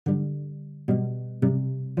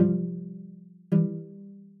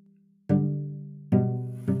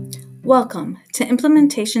Welcome to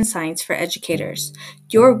Implementation Science for Educators,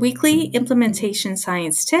 your weekly implementation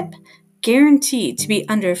science tip guaranteed to be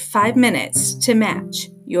under 5 minutes to match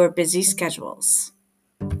your busy schedules.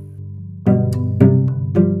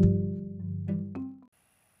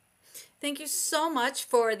 Thank you so much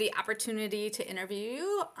for the opportunity to interview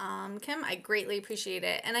you, Kim. I greatly appreciate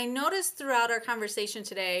it. And I noticed throughout our conversation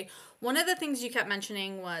today, one of the things you kept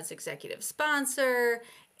mentioning was executive sponsor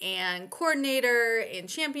and coordinator and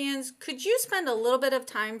champions. Could you spend a little bit of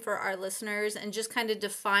time for our listeners and just kind of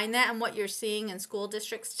define that and what you're seeing in school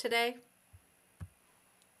districts today?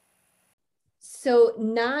 So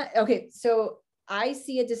I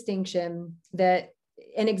see a distinction that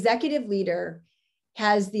an executive leader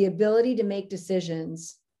has the ability to make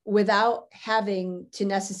decisions without having to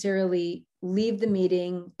necessarily leave the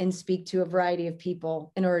meeting and speak to a variety of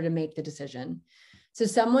people in order to make the decision. So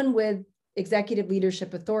someone with executive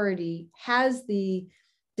leadership authority has the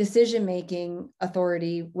decision-making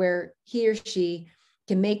authority where he or she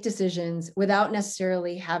can make decisions without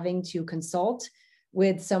necessarily having to consult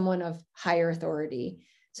with someone of higher authority.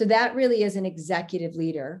 So that really is an executive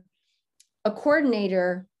leader. A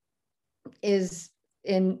coordinator is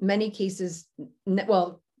in many cases,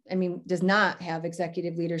 does not have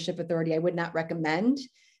executive leadership authority. I would not recommend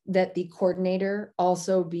that the coordinator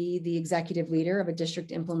also be the executive leader of a district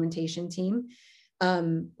implementation team.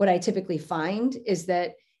 What I typically find is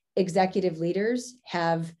that executive leaders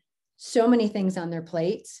have so many things on their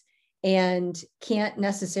plates and can't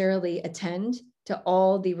necessarily attend to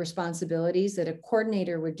all the responsibilities that a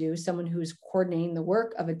coordinator would do, someone who's coordinating the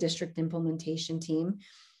work of a district implementation team,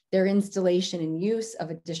 their installation and use of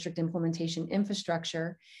a district implementation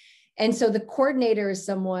infrastructure. And so the coordinator is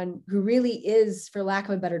someone who really is, for lack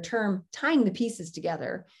of a better term, tying the pieces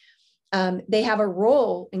together. They have a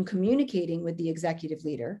role in communicating with the executive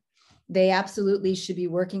leader. They absolutely should be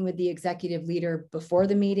working with the executive leader before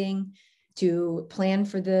the meeting to plan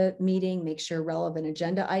for the meeting, make sure relevant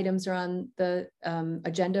agenda items are on the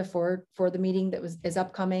agenda for the meeting that is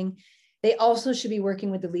upcoming. They also should be working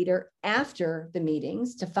with the leader after the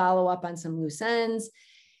meetings to follow up on some loose ends.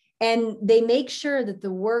 And they make sure that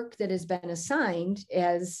the work that has been assigned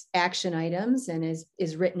as action items and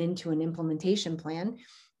is written into an implementation plan,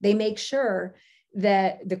 they make sure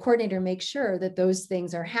that the coordinator makes sure that those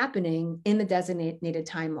things are happening in the designated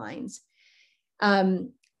timelines.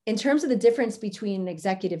 In terms of the difference between an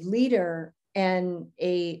executive leader and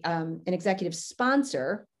an executive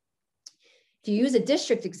sponsor, if you use a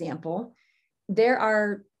district example,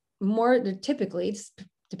 there typically,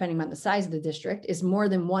 depending on the size of the district, is more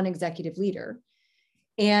than one executive leader.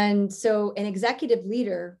 And so an executive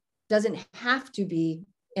leader doesn't have to be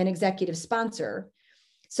an executive sponsor.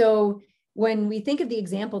 So when we think of the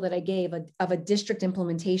example that I gave of a district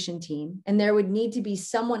implementation team, and there would need to be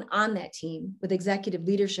someone on that team with executive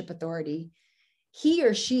leadership authority, he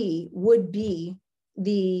or she would be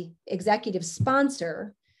the executive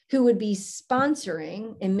sponsor who would be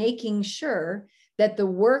sponsoring and making sure that the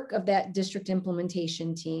work of that district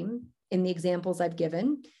implementation team, in the examples I've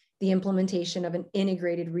given, the implementation of an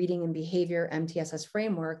integrated reading and behavior MTSS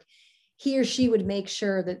framework, he or she would make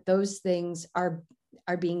sure that those things are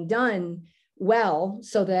being done well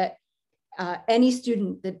so that any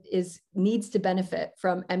student that needs to benefit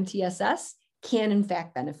from MTSS can in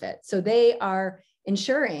fact benefit. So they are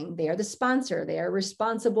ensuring, they are the sponsor, they are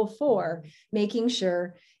responsible for making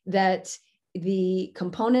sure that the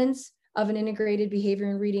components of an integrated behavior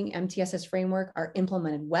and reading MTSS framework are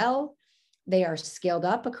implemented well, they are scaled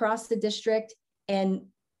up across the district, and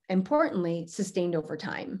importantly, sustained over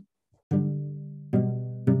time.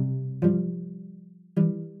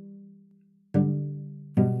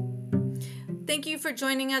 Thank you for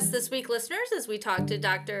joining us this week, listeners, as we talk to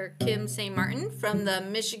Dr. Kim St. Martin from the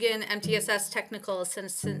Michigan MTSS Technical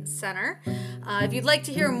Assistance Center. If you'd like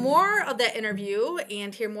to hear more of that interview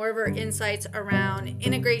and hear more of her insights around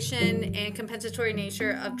integration and compensatory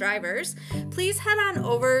nature of drivers, please head on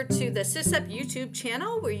over to the SysUp YouTube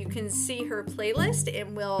channel where you can see her playlist,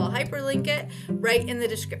 and we'll hyperlink it right in the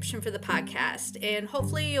description for the podcast. And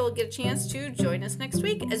hopefully you'll get a chance to join us next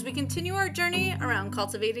week as we continue our journey around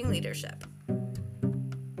cultivating leadership.